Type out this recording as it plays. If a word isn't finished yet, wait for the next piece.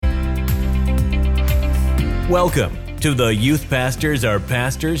Welcome to the Youth Pastors Are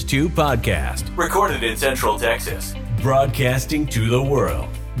Pastors Too podcast, recorded in Central Texas, broadcasting to the world.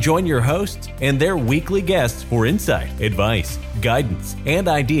 Join your hosts and their weekly guests for insight, advice, guidance, and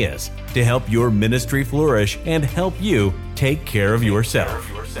ideas to help your ministry flourish and help you take care of yourself.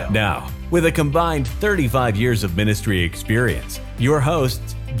 Now, with a combined 35 years of ministry experience, your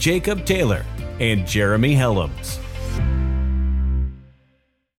hosts, Jacob Taylor and Jeremy Helms.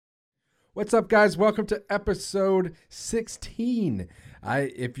 What's up, guys? Welcome to episode 16.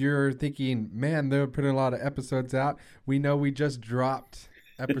 If you're thinking, man, they're putting a lot of episodes out, we know we just dropped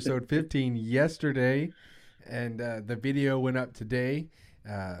episode 15 yesterday, and the video went up today.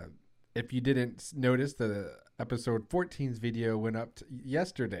 If you didn't notice, the episode 14's video went up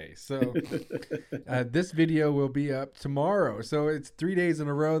yesterday. So this video will be up tomorrow. So it's 3 days in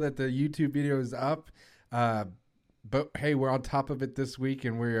a row that the YouTube video is up. But hey, we're on top of it this week,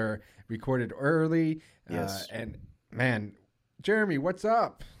 and we are recorded early. Yes. And man, Jeremy, what's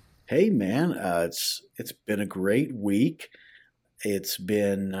up? Hey, man, it's been a great week. It's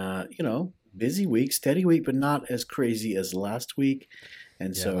been busy week, steady week, but not as crazy as last week.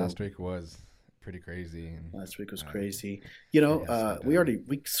 And yeah, so last week was pretty crazy. Last week was crazy.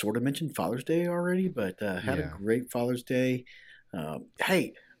 we sort of mentioned Father's Day already, but had a great Father's Day.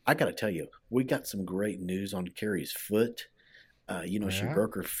 Hey, I got to tell you, we got some great news on Carrie's foot. She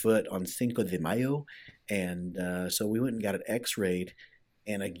broke her foot on Cinco de Mayo, and so we went and got it x-rayed.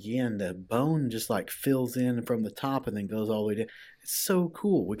 And again, the bone just like fills in from the top and then goes all the way down. It's so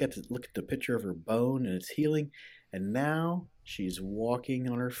cool. We got to look at the picture of her bone, and it's healing. And now she's walking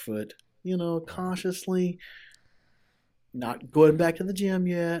on her foot, cautiously. Not going back to the gym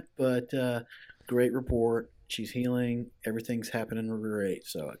yet, but great report. She's healing. Everything's happening great.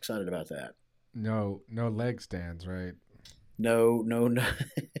 So excited about that. No leg stands, right? No. No,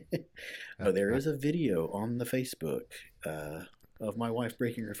 there is a video on the Facebook of my wife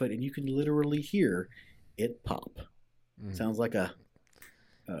breaking her foot, and you can literally hear it pop. Sounds like a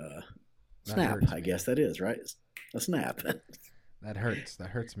snap, I guess that is, right? A snap. That hurts. That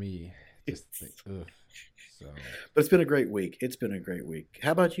hurts me. Just think, ugh. So. But it's been a great week.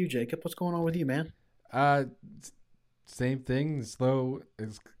 How about you, Jacob? What's going on with you, man? Same thing. Slow.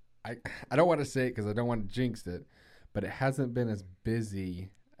 I don't want to say it because I don't want to jinx it, but it hasn't been as busy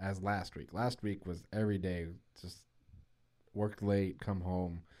as last week. Last week was every day, just worked late, come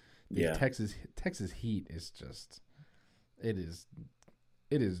home. Texas heat is just, it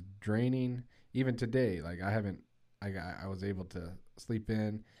is draining. Even today, like I was able to sleep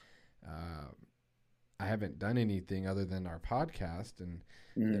in. I haven't done anything other than our podcast, and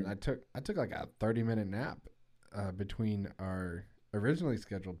I took like a 30-minute nap between our originally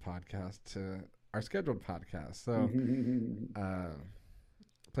scheduled podcast to our scheduled podcast. So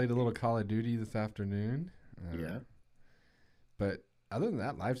played a little Call of Duty this afternoon. But other than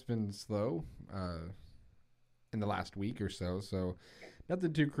that, life's been slow in the last week or so. So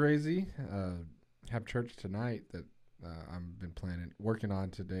nothing too crazy. Have church tonight that I've been working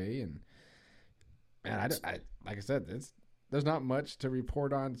on today, and man, I like I said, there's not much to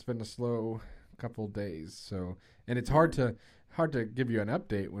report on. It's been a slow couple days. So, and it's hard to give you an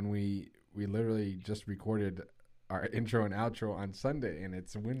update when we literally just recorded our intro and outro on Sunday, and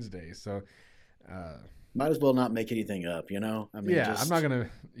it's Wednesday. So, might as well not make anything up, I mean, I'm not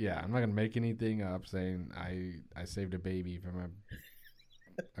gonna make anything up saying I saved a baby from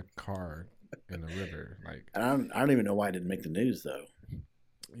a car in the river. Like, I don't even know why I didn't make the news though.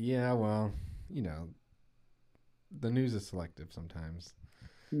 Yeah, well, the news is selective sometimes.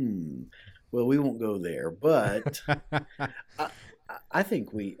 Well, we won't go there, but I think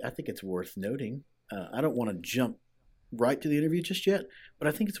it's worth noting. I don't want to jump right to the interview just yet, but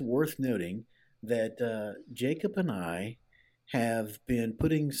I think it's worth noting that Jacob and I have been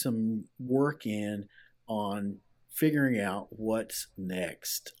putting some work in on figuring out what's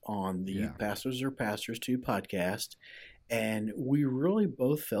next on the Youth Pastors Are Pastors Too podcast, and we really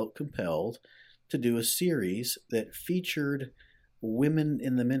both felt compelled to do a series that featured women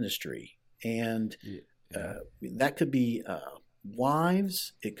in the ministry. And that could be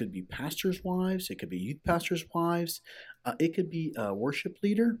wives, it could be pastors' wives, it could be youth pastors' wives, it could be a worship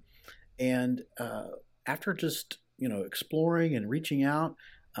leader. And after just exploring and reaching out,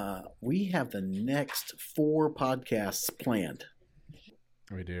 we have the next 4 podcasts planned.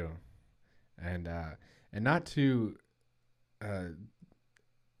 We do, and not to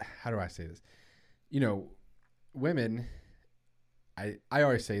how do I say this? Women. I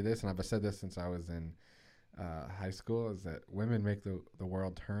always say this, and I've said this since I was in high school, is that women make the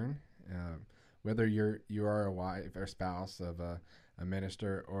world turn. Whether you are a wife or spouse of a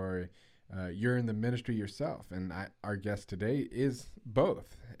minister or you're in the ministry yourself. And our guest today is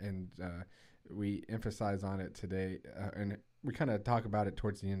both. And we emphasize on it today. And we kind of talk about it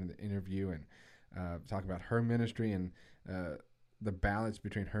towards the end of the interview and talk about her ministry and the balance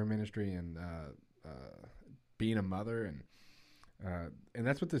between her ministry and being a mother. And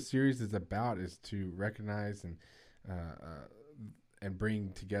that's what the series is about, is to recognize and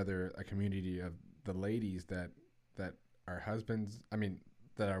bring together a community of the ladies that are husbands. I mean,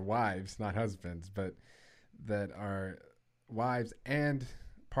 that are wives, not husbands, but that are wives and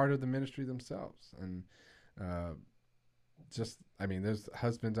part of the ministry themselves. And there's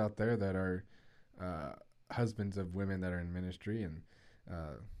husbands out there that are husbands of women that are in ministry. And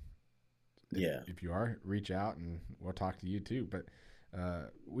if you are, reach out and we'll talk to you too. But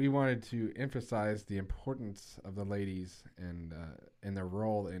we wanted to emphasize the importance of the ladies and their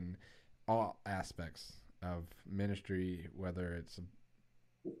role in all aspects of ministry, whether it's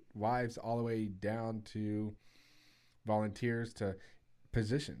wives all the way down to volunteers to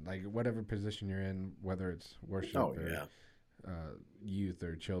position, like whatever position you're in, whether it's worship or youth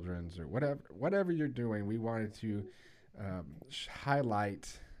or children's or whatever you're doing. We wanted to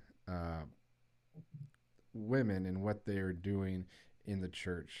highlight women and what they are doing in the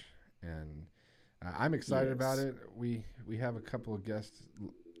church. And I'm excited about it. We have a couple of guests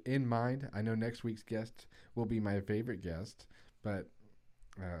in mind. I know next week's guest will be my favorite guest, but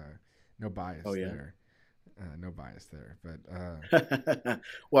no bias there. No bias there. But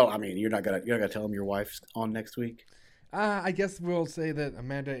well, I mean, you're not gonna tell them your wife's on next week. I guess we'll say that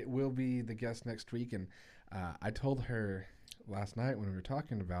Amanda will be the guest next week. And I told her last night when we were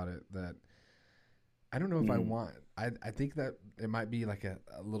talking about it that I don't know if I want. I think that it might be like a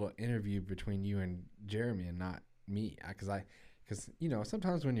little interview between you and Jeremy and not me, because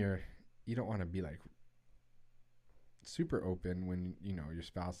sometimes when you don't want to be like super open when your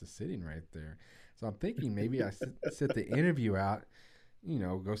spouse is sitting right there. So I'm thinking maybe I sit the interview out,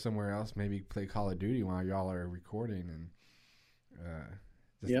 go somewhere else, maybe play Call of Duty while y'all are recording, and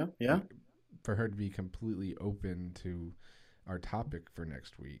for her to be completely open to our topic for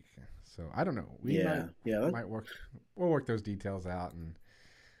next week. So I don't know. Might work. We'll work those details out, and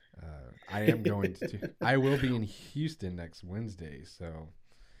I am going to. I will be in Houston next Wednesday, so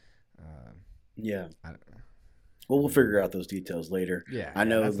Well, we'll figure out those details later. Yeah, I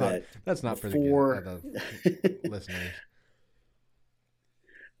know that's not for the listeners.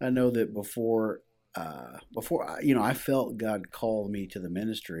 I know that before I felt God called me to the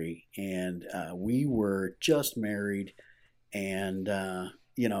ministry, and we were just married, and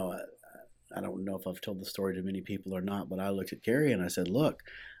I don't know if I've told the story to many people or not, but I looked at Carrie and I said, "Look,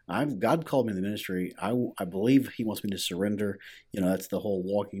 God called me to the ministry. I believe He wants me to surrender. That's the whole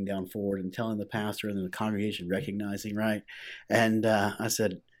walking down forward and telling the pastor and then the congregation recognizing, right?" And I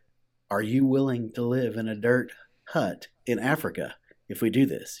said, "Are you willing to live in a dirt hut in Africa if we do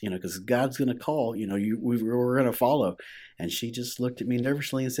this? Because God's going to call. We're going to follow." And she just looked at me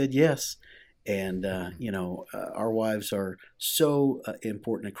nervously and said, "Yes." And, our wives are so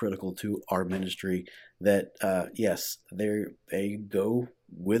important and critical to our ministry that, yes, they go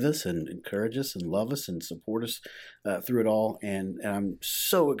with us and encourage us and love us and support us through it all. And I'm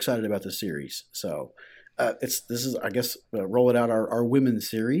so excited about this series. So this is, I guess, rolling out our women's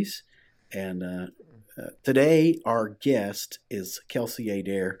series. And today our guest is Kelsey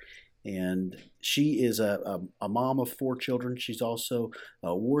Adair. And she is a mom of 4 children. She's also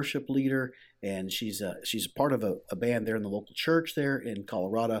a worship leader, and she's part of a band there in the local church there in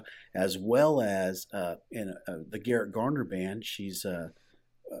Colorado, as well as in the Garrett Garner band. She's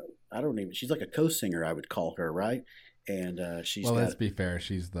she's like a co-singer, I would call her, right? And let's be fair.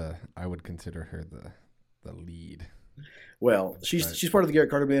 I would consider her the lead. Well, she's part of the Garrett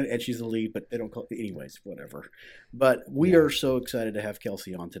Carter band, and she's the lead, but they don't call it, anyways, whatever. But we are so excited to have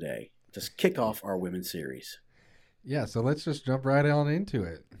Kelsey on today to kick off our women's series. Yeah, so let's just jump right on into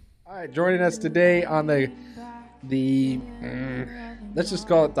it. All right, joining us today on the let's just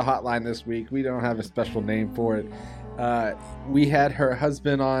call it the hotline this week. We don't have a special name for it. We had her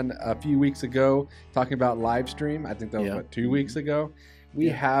husband on a few weeks ago talking about live stream. I think that was 2 weeks ago. We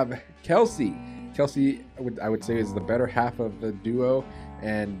have Kelsey. Kelsey, I would say, is the better half of the duo,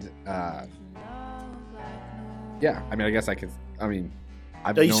 and I guess I can. I mean,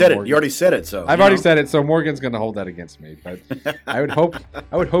 you said it. You already said it. So I've already said it. So Morgan's going to hold that against me, but I would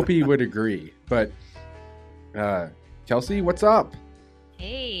hope he would agree. But Kelsey, what's up?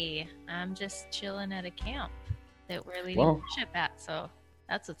 Hey, I'm just chilling at a camp that we're leading worship at. So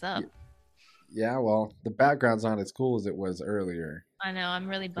that's what's up. Yeah, well, the background's not as cool as it was earlier. I know. I'm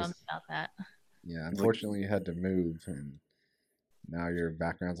really bummed about that. Yeah, unfortunately, you had to move, and now your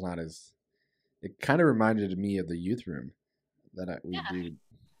background's not as it kind of reminded me of the youth room that we do.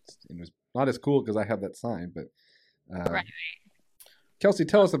 It was not as cool because I have that sign, but Right. Kelsey,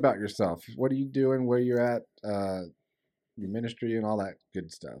 tell us about yourself. What are you doing? Where you're at? Your ministry and all that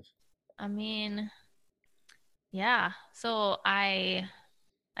good stuff. I mean, yeah. So I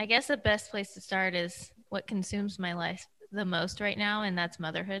guess the best place to start is what consumes my life the most right now, and that's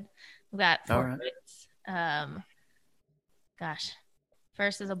motherhood. We've got 4 kids. Gosh,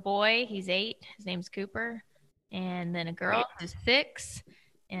 first is a boy. He's 8. His name's Cooper. And then a girl who's 6,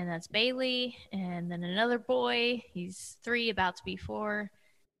 and that's Bailey. And then another boy. He's 3, about to be 4.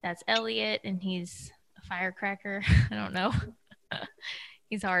 That's Elliot, and he's a firecracker. I don't know.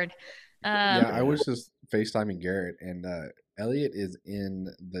 He's hard. Yeah, I was just FaceTiming Garrett, and Elliot is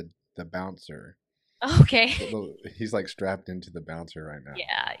in the bouncer. Okay. He's like strapped into the bouncer right now.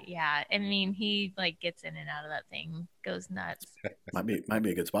 Yeah. I mean, he like gets in and out of that thing, goes nuts. Might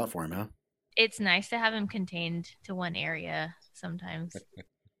be a good spot for him, huh? It's nice to have him contained to one area sometimes.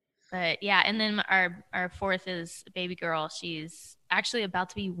 But yeah, and then our 4th is a baby girl. She's actually about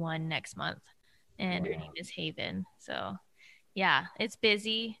to be 1 next month, and her name is Haven. So yeah, it's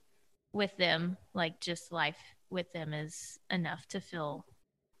busy with them. Like, just life with them is enough to fill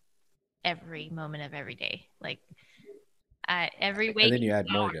every moment of every day. Like, every week. And then you add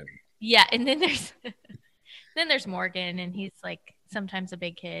Morgan. Yeah, and then there's Morgan, and he's like sometimes a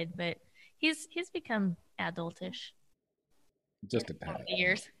big kid, but he's become adultish. Just a tad.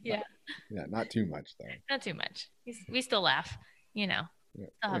 Years. Yeah. Yeah, not too much though. Not too much. We still laugh, you know. Yeah.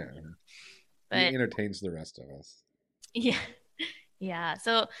 But he entertains the rest of us. Yeah. Yeah.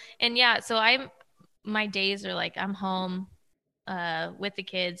 So my days are like, I'm home with the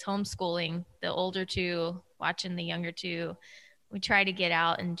kids, homeschooling the older 2, watching the younger 2. We try to get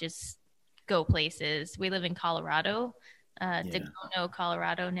out and just go places. We live in Colorado, Dagono,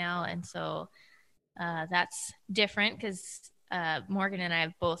 Colorado now. And so that's different because Morgan and I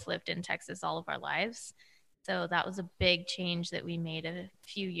have both lived in Texas all of our lives. So that was a big change that we made a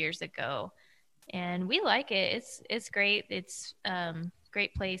few years ago. And we like it. It's great. It's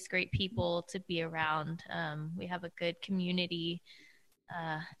great place, great people to be around. We have a good community.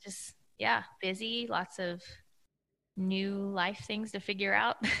 Busy, lots of new life things to figure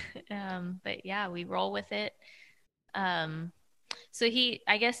out. But yeah, we roll with it. So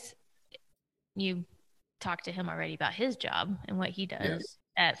I guess you talked to him already about his job and what he does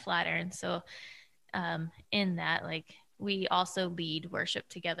at Flatiron. So in that, like, we also lead worship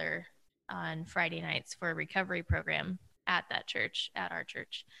together on Friday nights for a recovery program at our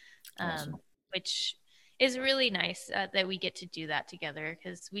church, Awesome. which is really nice that we get to do that together,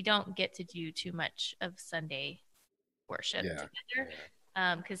 because we don't get to do too much of Sunday worship together,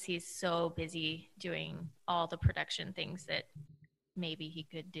 because he's so busy doing all the production things that maybe he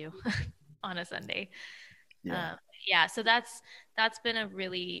could do on a Sunday. So that's been a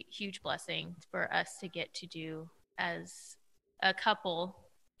really huge blessing for us to get to do as a couple.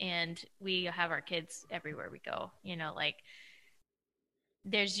 And we have our kids everywhere we go. You know, like,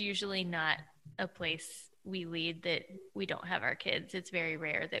 there's usually not a place we lead that we don't have our kids. It's very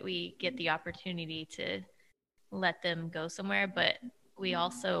rare that we get the opportunity to let them go somewhere, but we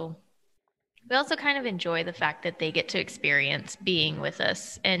also kind of enjoy the fact that they get to experience being with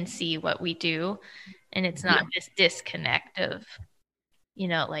us and see what we do. And it's not this disconnect of, you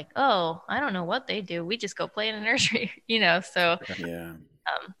know, like, oh, I don't know what they do. We just go play in a nursery, you know? So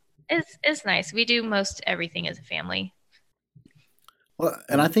it's nice. We do most everything as a family. Well,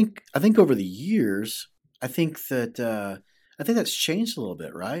 and I think over the years, I think that's changed a little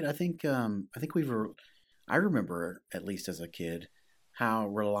bit, right? I think I remember, at least as a kid, how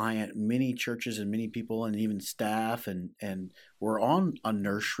reliant many churches and many people and even staff and were on a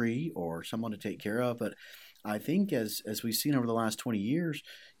nursery or someone to take care of. But I think as we've seen over the last 20 years,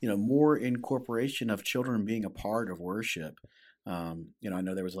 you know, more incorporation of children being a part of worship. You know, I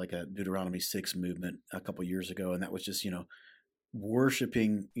know there was like a Deuteronomy 6 movement a couple years ago, and that was just, you know,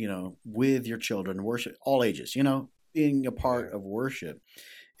 worshiping, you know, with your children, worship all ages, you know, being a part of worship.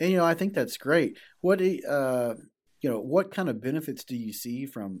 And, you know, I think that's great. What kind of benefits do you see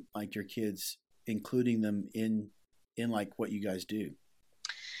from, like, your kids, including them in like what you guys do?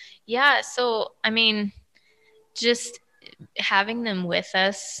 Yeah. So, I mean, just having them with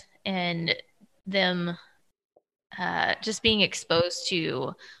us and them just being exposed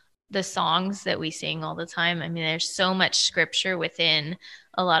to the songs that we sing all the time. I mean, there's so much scripture within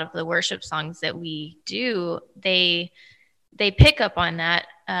a lot of the worship songs that we do. They pick up on that,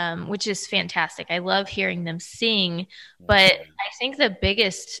 which is fantastic. I love hearing them sing, but I think the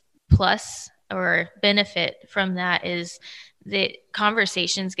biggest plus or benefit from that is the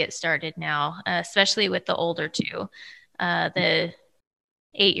conversations get started now, especially with the older two, the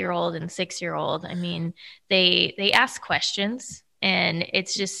 8-year-old and 6-year-old. I mean, they ask questions, and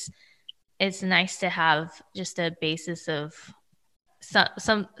it's nice to have just a basis of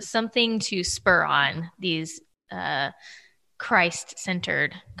something to spur on these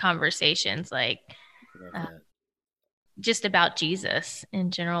Christ-centered conversations, like just about Jesus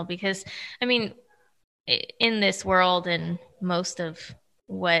in general. Because I mean, in this world and most of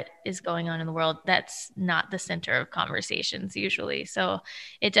what is going on in the world, that's not the center of conversations usually. So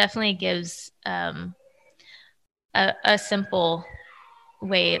it definitely gives a simple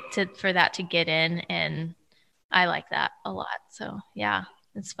way for that to get in, and I like that a lot. So yeah,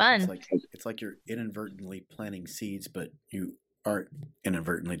 it's fun. It's like you're inadvertently planting seeds, but you aren't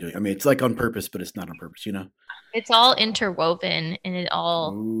inadvertently doing. I mean, it's like on purpose, but it's not on purpose. It's all interwoven, and it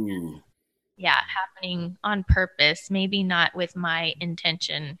all. Ooh. Yeah, happening on purpose, maybe not with my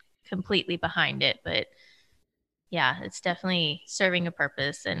intention completely behind it, but yeah, it's definitely serving a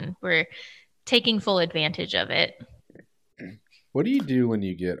purpose, and we're taking full advantage of it. What do you do when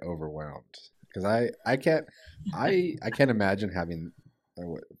you get overwhelmed? Because I can't imagine having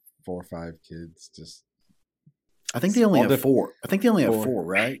 4 or 5 kids. Just I think they only have 4. I think they only have 4,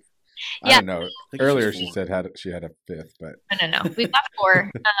 right? Yeah. I don't know. Earlier she said she had a 5th, but no. We've got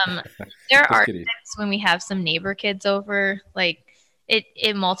 4. There are times when we have some neighbor kids over, like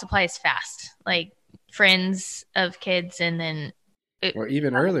it multiplies fast. Like friends of kids, and then or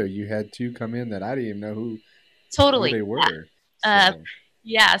even earlier you had 2 come in that I didn't even know who they were.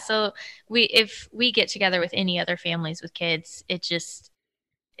 Yeah. So if we get together with any other families with kids, it's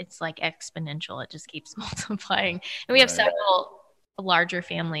like exponential. It just keeps multiplying, and we have several larger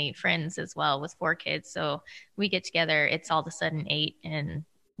family friends as well with 4 kids. So we get together, it's all of a sudden 8 and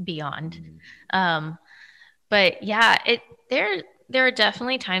beyond. But yeah, there are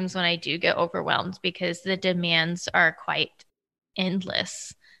definitely times when I do get overwhelmed because the demands are quite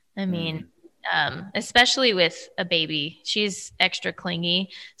endless. I mean, especially with a baby, she's extra clingy,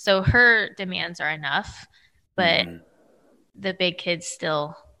 so her demands are enough, but the big kids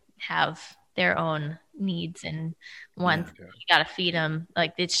still have their own needs and wants. You got to feed them.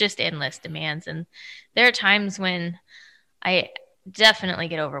 Like, it's just endless demands. And there are times when I definitely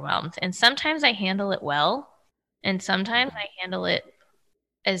get overwhelmed, and sometimes I handle it well, and sometimes I handle it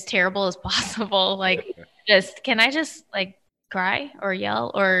as terrible as possible. Like, can I just like cry or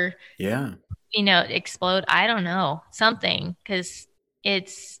yell or explode? I don't know, something, because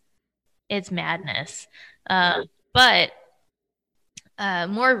it's madness. But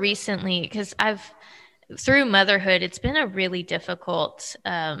more recently, because through motherhood, it's been a really difficult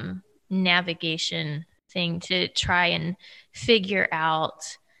navigation thing to try and figure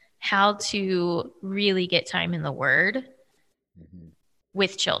out how to really get time in the Word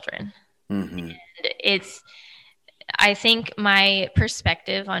with children. And I think my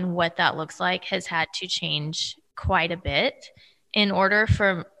perspective on what that looks like has had to change quite a bit in order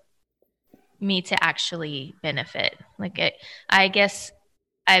for me to actually benefit. Like, I guess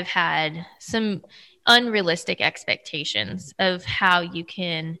I've had some unrealistic expectations of how you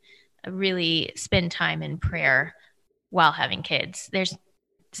can really spend time in prayer while having kids.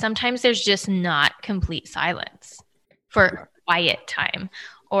 Sometimes there's just not complete silence for quiet time,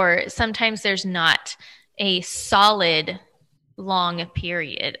 or sometimes there's not a solid long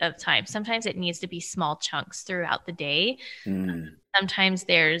period of time. Sometimes it needs to be small chunks throughout the day. Sometimes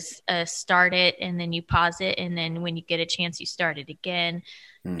there's a start it and then you pause it, and then when you get a chance you start it again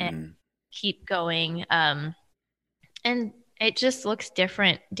and keep going. And it just looks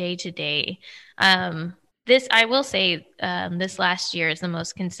different day to day. I will say, this last year is the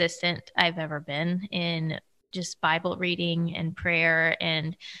most consistent I've ever been in just Bible reading and prayer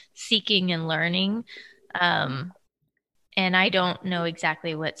and seeking and learning. And I don't know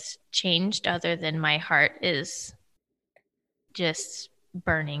exactly what's changed other than my heart is just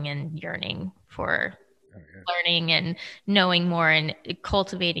burning and yearning for learning and knowing more and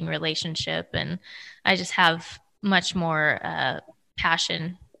cultivating relationship. And I just have much more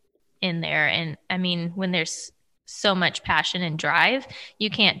passion in there. And I mean, when there's so much passion and drive, you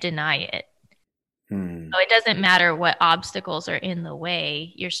can't deny it. So it doesn't matter what obstacles are in the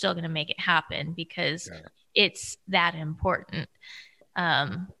way, you're still going to make it happen because it's that important.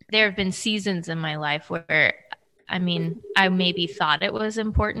 There have been seasons in my life where, I mean, I maybe thought it was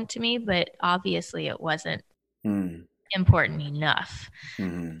important to me, but obviously it wasn't important enough.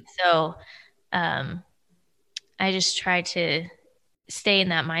 So I just try to stay in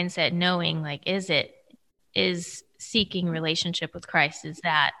that mindset, knowing like, is seeking relationship with Christ, is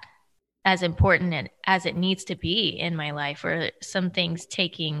that as important as it needs to be in my life, or some things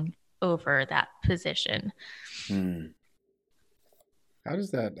taking over that position. How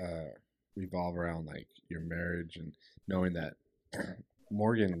does that revolve around like your marriage and knowing that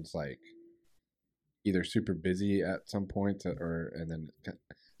Morgan's like either super busy at some point and then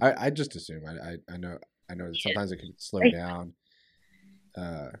I just assume I know that sometimes it can slow down.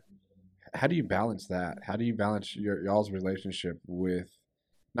 How do you balance that? How do you balance y'all's relationship with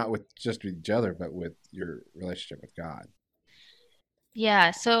not with just with each other, but with your relationship with God?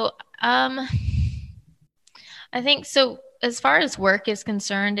 Yeah. So, I think so as far as work is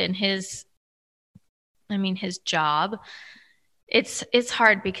concerned and his job, it's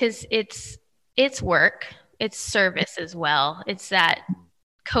hard because it's work, it's service as well. It's that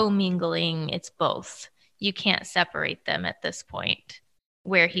commingling, it's both. You can't separate them at this point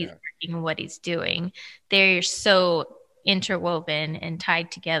where he's working and what he's doing. They're so interwoven and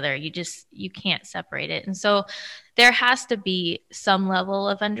tied together. You can't separate it. And so there has to be some level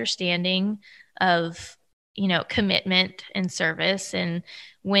of understanding of, commitment and service, and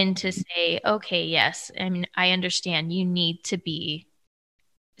when to say, okay, yes, I mean, I understand you need to be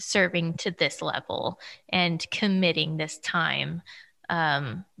serving to this level and committing this time.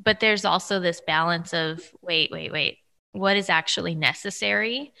 But there's also this balance of wait, what is actually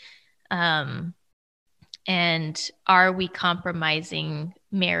necessary? And are we compromising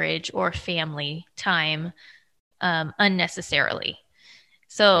marriage or family time unnecessarily?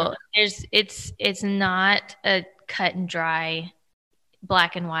 So it's not a cut and dry,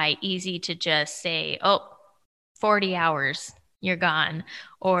 black and white, easy to just say, 40 hours, you're gone.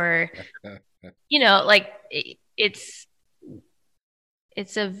 Or, like it's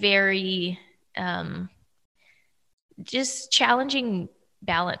a very just challenging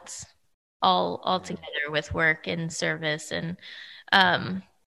balance all together with work and service. And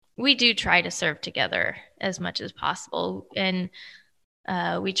we do try to serve together as much as possible. And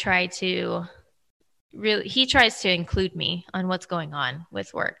we try to he tries to include me on what's going on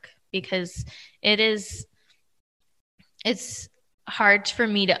with work, because it's hard for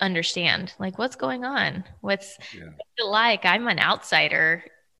me to understand, like, what's going on, what's it like. I'm an outsider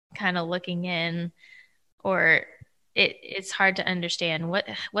kind of looking in, or it's hard to understand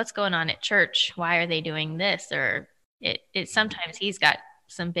what's going on at church. Why are they doing this? Or it sometimes he's got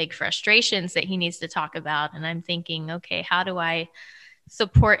some big frustrations that he needs to talk about, and I'm thinking, okay, how do I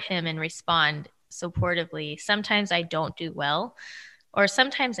support him and respond supportively? Sometimes I don't do well, or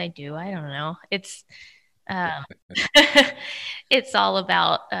sometimes I do. I don't know. It's it's all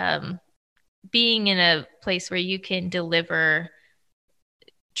about being in a place where you can deliver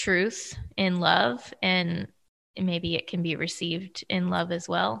truth in love, and maybe it can be received in love as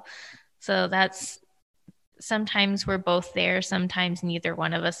well. So that's, sometimes we're both there, sometimes neither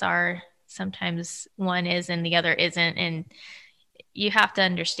one of us are, sometimes one is and the other isn't, and you have to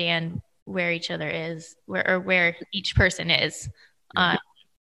understand where each other is, where each person is on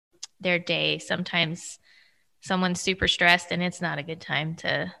their day. Sometimes someone's super stressed and it's not a good time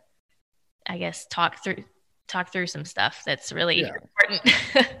to, I guess, talk through some stuff that's really important.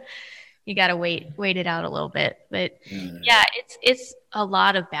 You got to wait it out a little bit. But it's a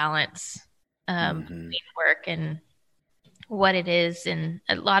lot of balance between work and what it is, and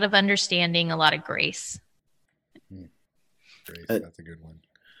a lot of understanding, a lot of grace. Grace, that's a good one.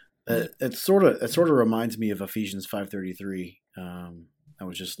 It sort of reminds me of Ephesians 5:33. I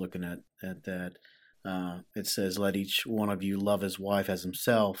was just looking at that. It says, "Let each one of you love his wife as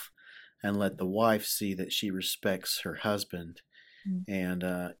himself, and let the wife see that she respects her husband." And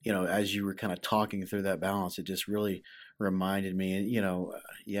as you were kind of talking through that balance, it just really reminded me. And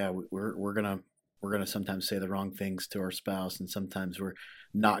we're gonna sometimes say the wrong things to our spouse, and sometimes we're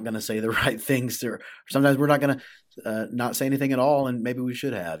not gonna say the right things to her. Sometimes we're not gonna not say anything at all, and maybe we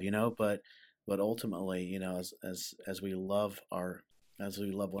should have, But ultimately, as we love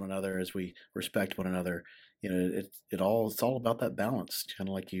one another, as we respect one another, it's all about that balance, kind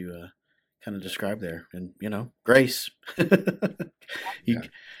of like you kind of described there. And grace.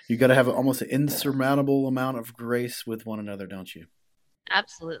 You got to have almost an insurmountable amount of grace with one another, don't you?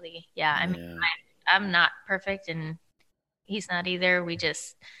 Absolutely. Yeah. I mean, I'm not perfect, and he's not either. We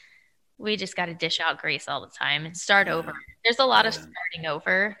just got to dish out grace all the time and start over. There's a lot of starting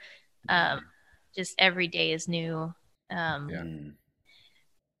over. Just every day is new.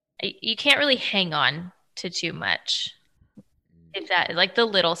 You can't really hang on to too much. If that, like the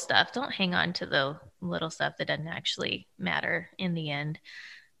little stuff, don't hang on to the little stuff that doesn't actually matter in the end.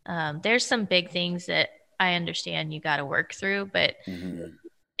 There's some big things that I understand you got to work through, but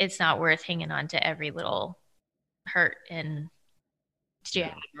it's not worth hanging on to every little hurt and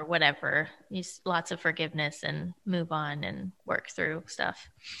jab or whatever. Just lots of forgiveness and move on and work through stuff.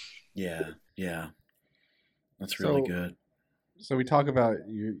 Yeah. Yeah. That's really So, good. so we talk about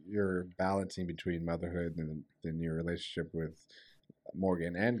your balancing between motherhood and then your relationship with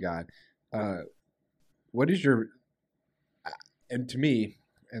Morgan and God. What is your, and to me,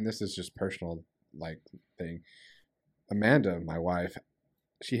 and this is just personal like thing, Amanda, my wife,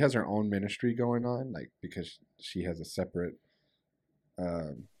 she has her own ministry going on, like because she has a separate,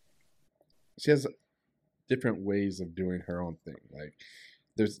 um, she has different ways of doing her own thing. Like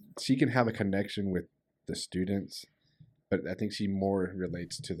she can have a connection with the students, but I think she more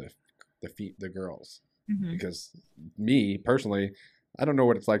relates to the girls, Mm-hmm. because me personally, I don't know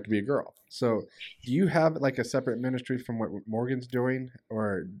what it's like to be a girl. So, do you have like a separate ministry from what Morgan's doing,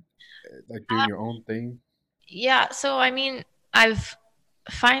 or like doing your own thing? Yeah. So, I mean, I've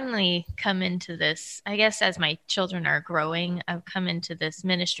finally come into this, I guess, as my children are growing, I've come into this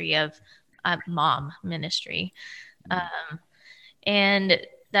ministry of mom ministry. Um, and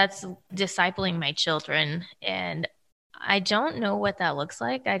that's discipling my children. And I don't know what that looks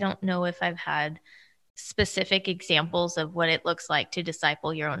like. I don't know if I've had specific examples of what it looks like to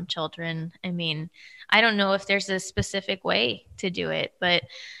disciple your own children. I mean, I don't know if there's a specific way to do it, but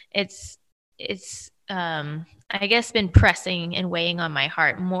it's I guess been pressing and weighing on my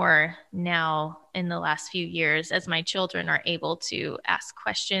heart more now in the last few years as my children are able to ask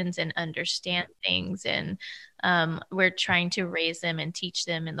questions and understand things, and we're trying to raise them and teach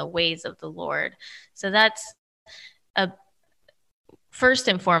them in the ways of the Lord. So that's a first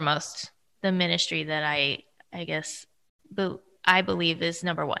and foremost the ministry that I guess I believe is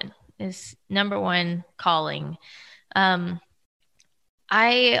number one calling. Um,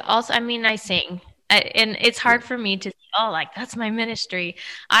 I mean, I sing, and it's hard for me to say, oh, like that's my ministry.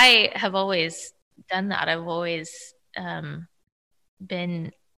 I have always done that. I've always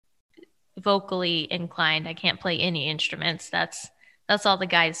been vocally inclined. I can't play any instruments. That's all the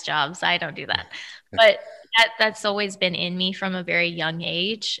guys' jobs. I don't do that. But that's always been in me from a very young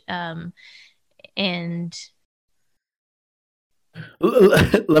age. And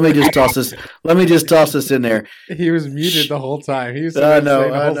Let me just toss this. Let me just toss this in there. He was muted the whole time. He was I saying know,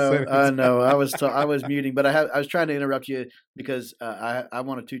 the I whole know, sentence. I know. I was muting, but I was trying to interrupt you because I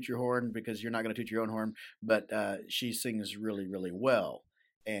want to toot your horn because you're not going to toot your own horn. But she sings really, really well,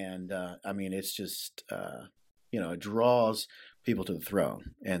 and I mean, it's just it draws people to the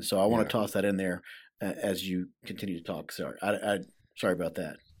throne, and so I want Yeah. to toss that in there as you continue to talk. Sorry, sorry about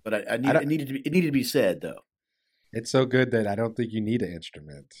that, but don't- it needed to be said though. It's so good that I don't think you need an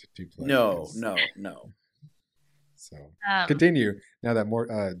instrument to play. No, It's- no. So um, continue now that more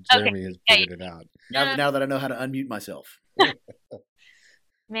Jeremy has Yeah, figured it out. Now that I know how to unmute myself.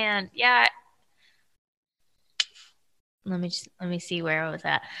 man, yeah. Let me see where I was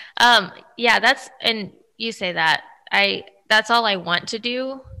at. Yeah, and you say that that's all I want to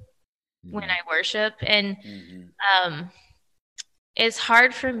do when I worship, and Mm-hmm. it's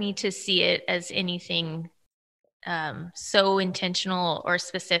hard for me to see it as anything so intentional or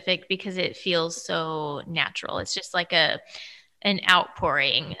specific because it feels so natural. It's just like an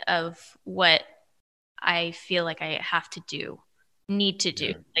outpouring of what I feel like I have to need to do.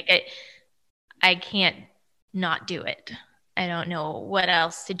 Yeah. Like I can't not do it. I don't know what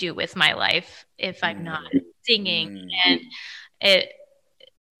else to do with my life if I'm not singing. And it,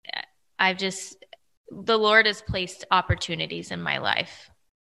 the Lord has placed opportunities in my life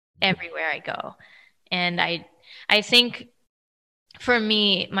everywhere I go. And I think for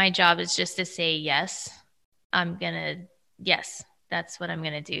me, my job is just to say, yes, yes, that's what I'm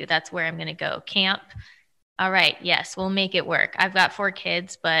going to do. That's where I'm going to go. Camp. All right. Yes, we'll make it work. I've got 4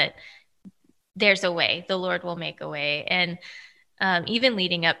 kids, but there's a way. The Lord will make a way. And even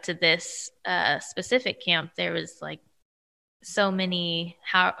leading up to this specific camp, there was like so many,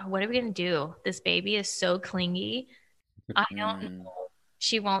 what are we going to do? This baby is so clingy. I don't know.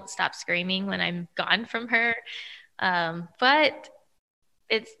 She won't stop screaming when I'm gone from her. But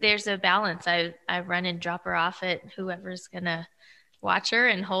there's a balance. I run and drop her off at whoever's going to watch her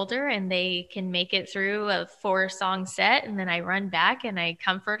and hold her, and they can make it through a 4-song set, and then I run back and I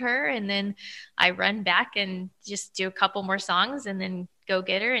comfort her, and then I run back and just do a couple more songs and then go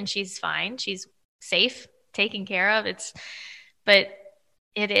get her, and she's fine. She's safe, taken care of. But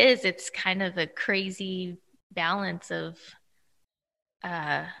it's kind of a crazy balance of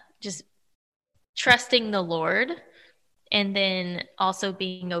just trusting the Lord and then also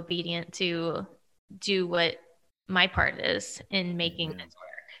being obedient to do what my part is in making this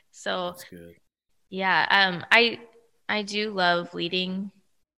work. So That's good. Yeah, I do love leading.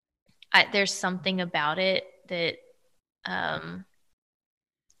 There's something about it that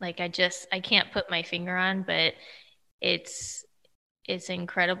like I can't put my finger on, but it's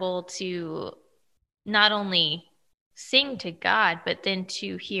incredible to not only sing to God, but then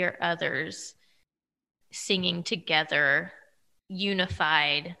to hear others singing together,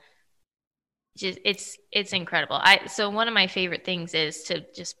 unified. Just it's incredible. So one of my favorite things is to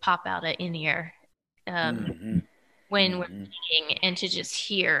just pop out an in-ear when we're singing and to just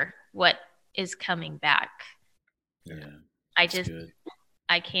hear what is coming back. Yeah.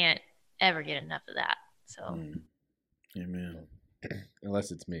 I can't ever get enough of that. So Amen.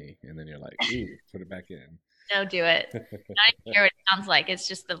 Unless it's me, and then you're like, ooh, put it back in. No, do it. I don't care what it sounds like. It's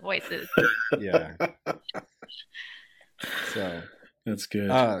just the voices. Yeah. So that's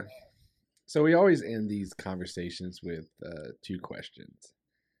good. So we always end these conversations with 2 questions.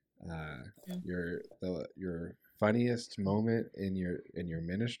 Your funniest moment in your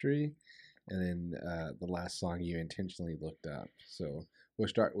ministry, and then the last song you intentionally looked up. So we'll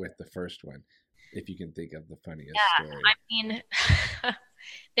start with the first one, if you can think of the funniest story. I mean, I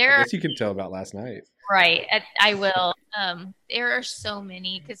guess you can tell about last night. Right. I will. There are so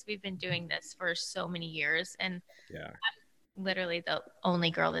many, because we've been doing this for so many years, and I'm literally the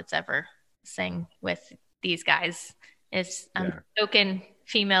only girl that's ever sang with these guys. I'm token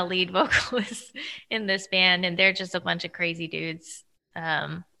female lead vocalist in this band, and they're just a bunch of crazy dudes.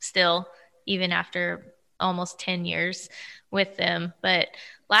 Still, even after almost 10 years with them. But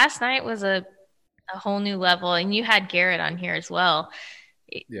last night was a whole new level, and you had Garrett on here as well.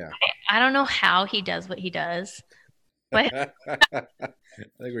 Yeah. I don't know how he does what he does, but I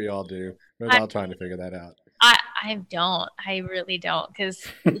think we all do. We're all trying to figure that out. I don't. I really don't, because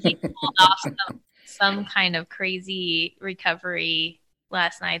he pulled off some kind of crazy recovery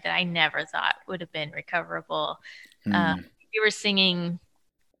last night that I never thought would have been recoverable. We were singing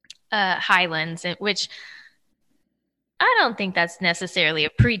Highlands, which I don't think that's necessarily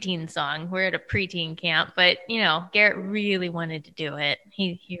a preteen song. We're at a preteen camp, but Garrett really wanted to do it.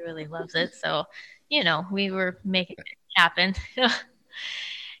 He really loves it. So, we were making it happen.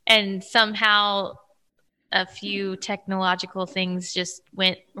 And somehow a few technological things just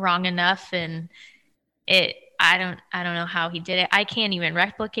went wrong enough, and I don't know how he did it. I can't even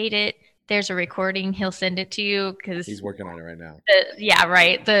replicate it. There's a recording. He'll send it to you because he's working on it right now.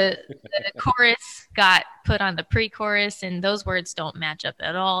 The chorus got put on the pre-chorus, and those words don't match up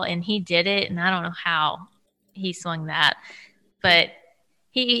at all. And he did it, and I don't know how he swung that, but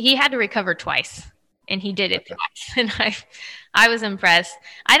he had to recover twice, and he did it twice. And I was impressed.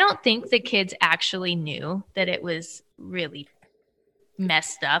 I don't think the kids actually knew that it was really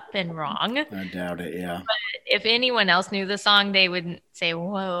messed up and wrong. I doubt it. Yeah. But if anyone else knew the song, they would say,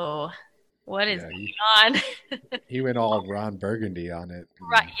 "Whoa, what is going on?" He went all Ron Burgundy on it.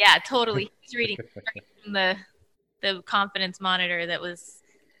 Right? Yeah, totally. He's reading from the confidence monitor that was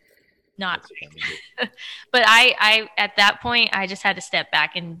not. But I at that point I just had to step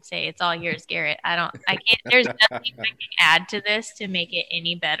back and say, "It's all yours, Garrett. I can't. There's nothing I can add to this to make it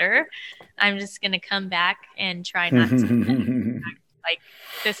any better. I'm just gonna come back and try not to." Like,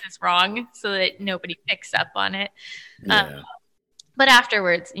 this is wrong, so that nobody picks up on it. But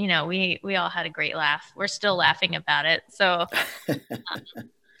afterwards, we all had a great laugh. We're still laughing about it. So,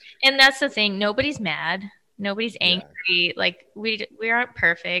 and that's the thing. Nobody's mad. Nobody's angry. Yeah. Like, we aren't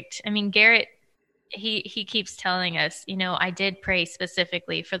perfect. I mean, Garrett, he keeps telling us, I did pray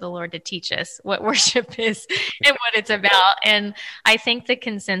specifically for the Lord to teach us what worship is and what it's about. And I think the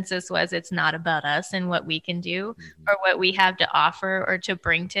consensus was it's not about us and what we can do or what we have to offer or to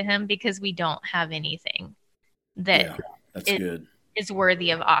bring to him, because we don't have anything that is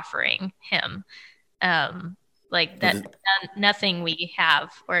worthy of offering him. Like that, nothing we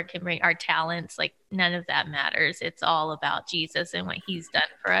have or can bring, our talents, like none of that matters. It's all about Jesus and what he's done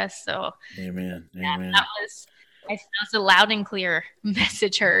for us. So amen. That was a loud and clear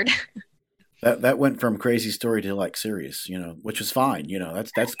message heard. That went from crazy story to like serious, which was fine.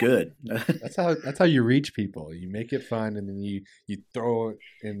 That's good. that's how you reach people. You make it fun, and then you throw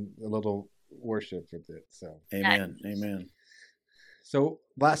in a little worship with it. So amen. So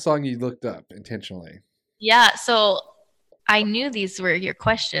last song you looked up intentionally. Yeah, so I knew these were your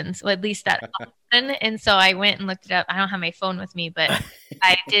questions, well, at least that often. And so I went and looked it up. I don't have my phone with me, but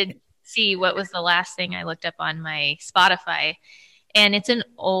I did see what was the last thing I looked up on my Spotify. And it's an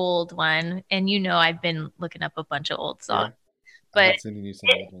old one. And I've been looking up a bunch of old songs. Yeah. But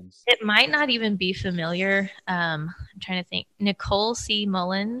it might not even be familiar. I'm trying to think. Nicole C.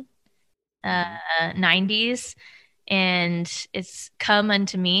 Mullen, 90s. And it's Come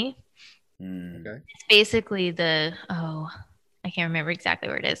Unto Me. Okay. It's basically I can't remember exactly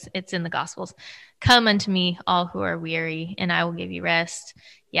where it is. It's in the Gospels. Come unto me, all who are weary, and I will give you rest.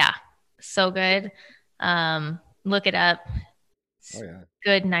 Yeah, so good. Look it up. Oh yeah.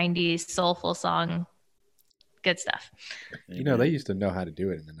 Good 90s soulful song. Good stuff. You know, they used to know how to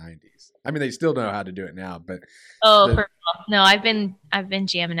do it in the 90s. I mean, they still know how to do it now, but Oh, for real. No, I've been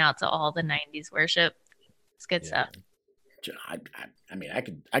jamming out to all the 90s worship. It's good stuff. I mean, I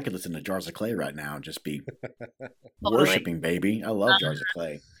could listen to Jars of Clay right now and just be worshiping, baby. I love Jars of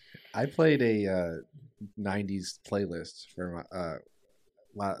Clay. I played a 90s playlist for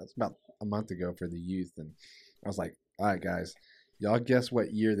about a month ago for the youth, and I was like, all right, guys, y'all guess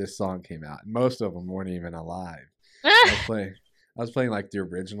what year this song came out? Most of them weren't even alive. I was playing like the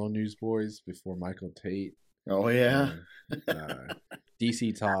original Newsboys before Michael Tate. Oh yeah.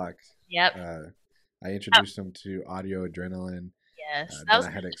 DC Talk. Yep. I introduced them to Audio Adrenaline. Yes, that was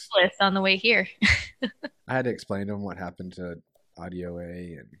the list on the way here. I had to explain to them what happened to Audio A,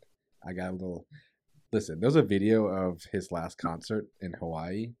 and I got a little. Listen, there's a video of his last concert in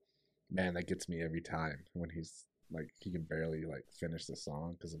Hawaii. Man, that gets me every time when he's like he can barely like finish the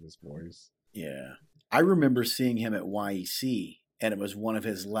song because of his voice. Yeah, I remember seeing him at YEC, and it was one of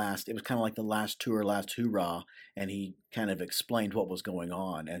his last. It was kind of like the last tour, last hoorah, and he kind of explained what was going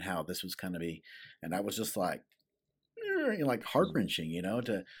on and how this was going to be, and I was just like heart wrenching,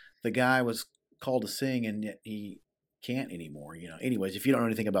 to the guy was called to sing and yet he can't anymore, Anyways, if you don't know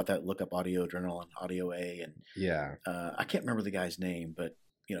anything about that, look up Audio Adrenaline, Audio A, and I can't remember the guy's name, but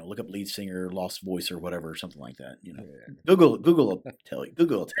look up lead singer, lost voice, or whatever, or something like that. Google will tell you.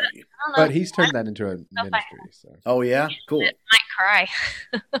 Google will tell you. But he's turned that into a ministry. So. Oh yeah, cool. I might cry.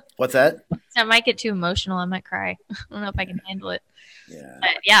 What's that? I might get too emotional. I might cry. I don't know if I can handle it. Yeah.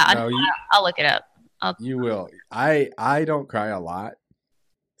 But yeah, no, I'll look it up. You will. I don't cry a lot.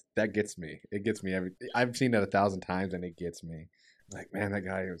 That gets me. It gets me I've seen it 1,000 times and it gets me. Like, man, that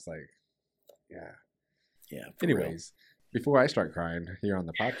guy was like, yeah. Yeah. Anyways, before I start crying here on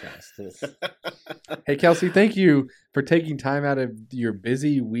the podcast. Hey, Kelsey, thank you for taking time out of your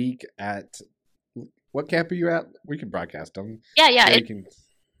busy week at what camp are you at? We can broadcast them. Yeah.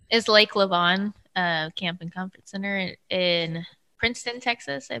 It's Lake Lavon Camp and Comfort Center in Princeton,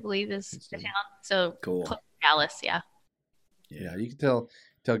 Texas, I believe is the town. So cool. Dallas, yeah. Yeah, you can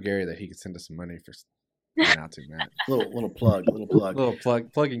tell Gary that he could send us some money for out to Matt. little plug.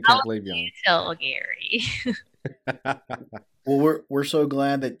 Plugging Camp Levion. Tell Gary. Well, we're so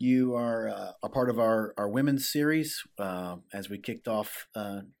glad that you are a part of our women's series as we kicked off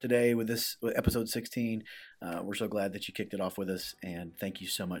today with episode 16. We're so glad that you kicked it off with us, and thank you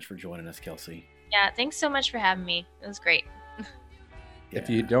so much for joining us, Kelsey. Yeah, thanks so much for having me. It was great. If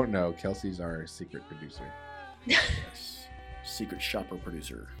you don't know, Kelsey's our secret producer. Yes. Secret shopper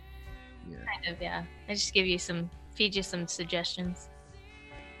producer. Yeah. Kind of, yeah. I just feed you some suggestions.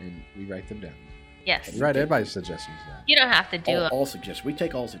 And we write them down. Yes. We write everybody's suggestions down. You don't have to do it. All suggestions. We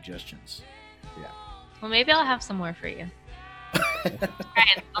take all suggestions. Yeah. Well, maybe I'll have some more for you.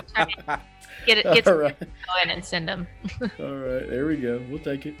 I'll try and get some right. Go in and send them. All right. There we go. We'll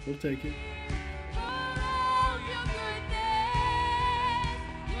take it.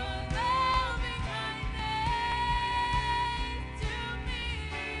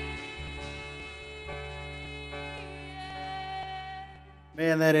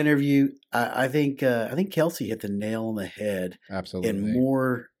 Man, that interview, I think Kelsey hit the nail on the head. Absolutely. In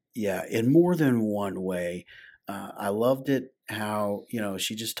more than one way. I loved it how,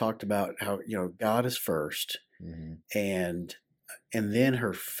 she just talked about how, God is first, mm-hmm. and then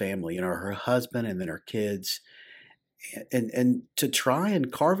her family, her husband, and then her kids, and to try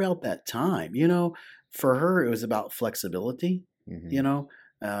and carve out that time, for her, it was about flexibility, mm-hmm.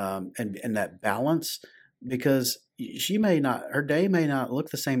 And that balance, because her day may not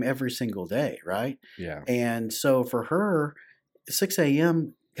look the same every single day, right? Yeah. And so for her, 6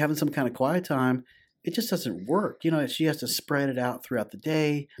 a.m. having some kind of quiet time, it just doesn't work. She has to spread it out throughout the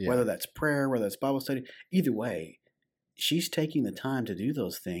day, whether that's prayer, whether that's Bible study. Either way, she's taking the time to do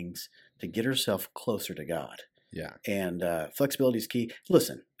those things to get herself closer to God. Yeah. And flexibility is key.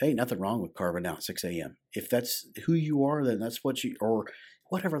 Listen, ain't nothing wrong with carving out 6 a.m. If that's who you are, then that's or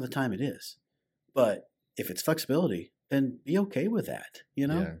whatever the time it is. But if it's flexibility, then be okay with that,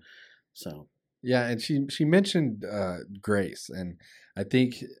 Yeah. So. Yeah, and she mentioned grace, and I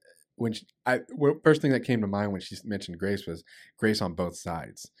think first thing that came to mind when she mentioned grace was grace on both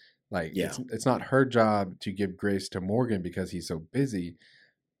sides. Like it's not her job to give grace to Morgan because he's so busy,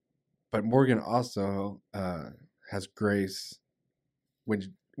 but Morgan also has grace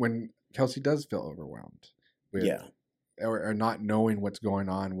when Kelsey does feel overwhelmed with or not knowing what's going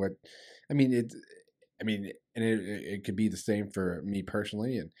on. I mean, and it could be the same for me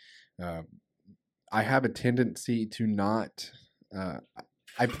personally. And I have a tendency to not.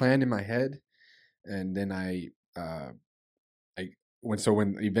 I plan in my head, and then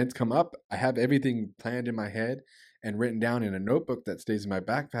when events come up, I have everything planned in my head and written down in a notebook that stays in my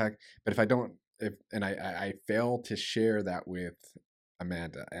backpack. But if I don't, I fail to share that with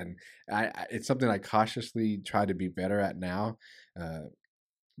Amanda, and it's something I cautiously try to be better at now.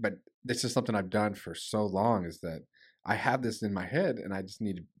 But this is something I've done for so long, is that I have this in my head and I just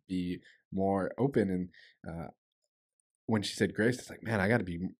need to be more open. And when she said grace, it's like, man, I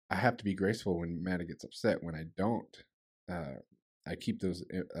have to be graceful when Amanda gets upset. When I don't, I keep those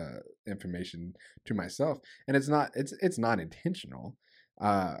information to myself, and it's not intentional.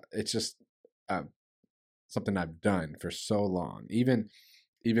 It's just something I've done for so long. Even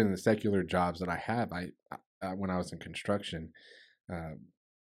the secular jobs that I have, when I was in construction,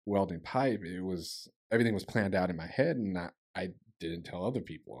 welding pipe, everything was planned out in my head, and I didn't tell other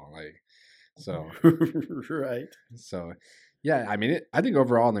people. So right. So yeah, I mean, I think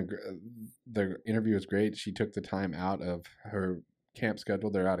overall the interview was great. She took the time out of her camp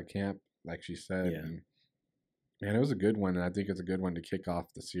schedule. They're out of camp, like she said. Yeah. And it was a good one, and I think it's a good one to kick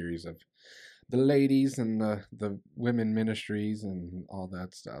off the series of the ladies and the women ministries and all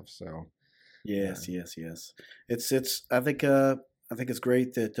that stuff. So yes. It's I think it's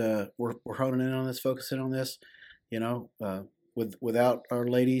great that we're honing in on this, focusing on this. Without our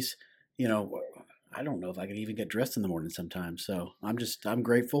ladies, I don't know if I could even get dressed in the morning sometimes. So I'm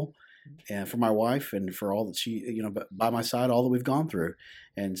grateful, and for my wife and for all that she, by my side, all that we've gone through.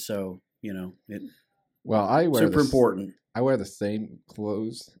 And so, I wear super important. I wear the same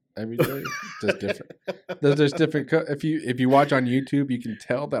clothes every day, just different. There's different. If you watch on YouTube, you can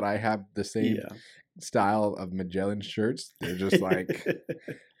tell that I have the same style of Magellan shirts. They're just like,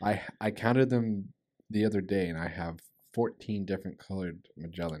 I counted them the other day, and I have 14 different colored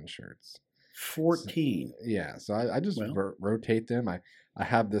Magellan shirts. 14. So, yeah. So I just rotate them. I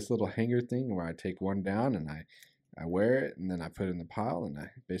have this little hanger thing where I take one down and I wear it, and then I put it in the pile, and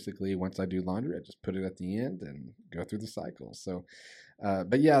I basically, once I do laundry, I just put it at the end and go through the cycle. So,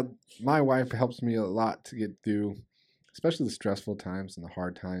 but yeah, my wife helps me a lot to get through, especially the stressful times and the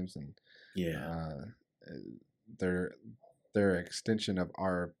hard times, and they're extension of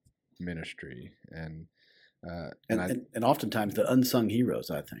our ministry, and oftentimes the unsung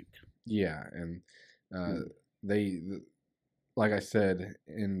heroes, I think. Yeah, and they, like I said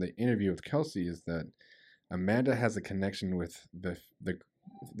in the interview with Kelsey, is that Amanda has a connection with the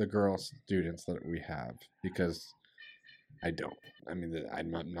girl students that we have, because I don't. I mean,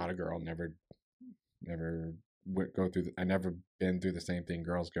 I'm not a girl. Never go through. I never been through the same thing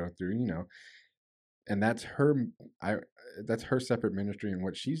girls go through. And that's her. That's her separate ministry and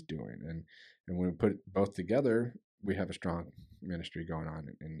what she's doing. And when we put both together, we have a strong ministry going on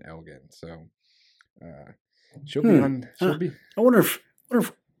in Elgin. So she'll be on. She'll be. I wonder if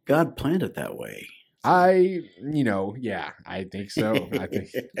God planned it that way. I think so. I think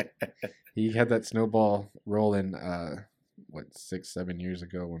he had that snowball rolling, 6-7 years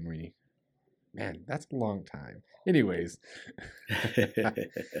ago when that's a long time. Anyways.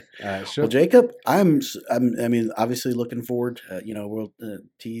 Well, Jacob, I'm obviously looking forward, we'll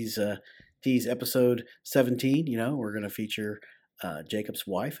tease episode 17, we're going to feature Jacob's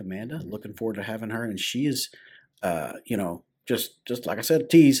wife, Amanda. Looking forward to having her. And she is, just like I said,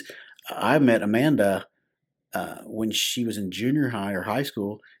 tease. I met Amanda when she was in junior high or high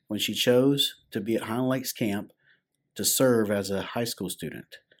school, when she chose to be at Highland Lakes Camp to serve as a high school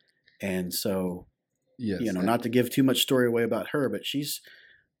student. And so, not to give too much story away about her, but she's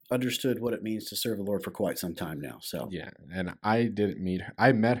understood what it means to serve the Lord for quite some time now. So and I didn't meet her.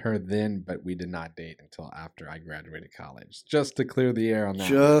 I met her then, but we did not date until after I graduated college. Just to clear the air on that.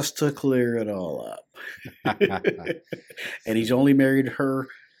 Just to clear it all up. And he's only married her,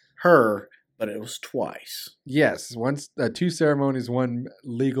 but it was twice. Yes, once 2 ceremonies, 1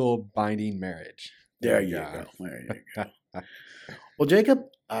 legal binding marriage. There you go. Well, Jacob,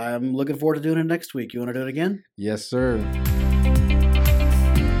 I'm looking forward to doing it next week. You want to do it again? Yes, sir.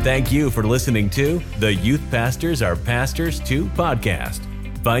 Thank you for listening to the Youth Pastors Are Pastors Too podcast.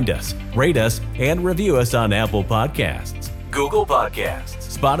 Find us, rate us, and review us on Apple Podcasts, Google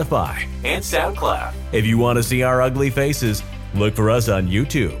Podcasts, Spotify, and SoundCloud. If you want to see our ugly faces, look for us on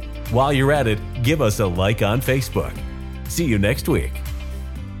YouTube. While you're at it, give us a like on Facebook. See you next week.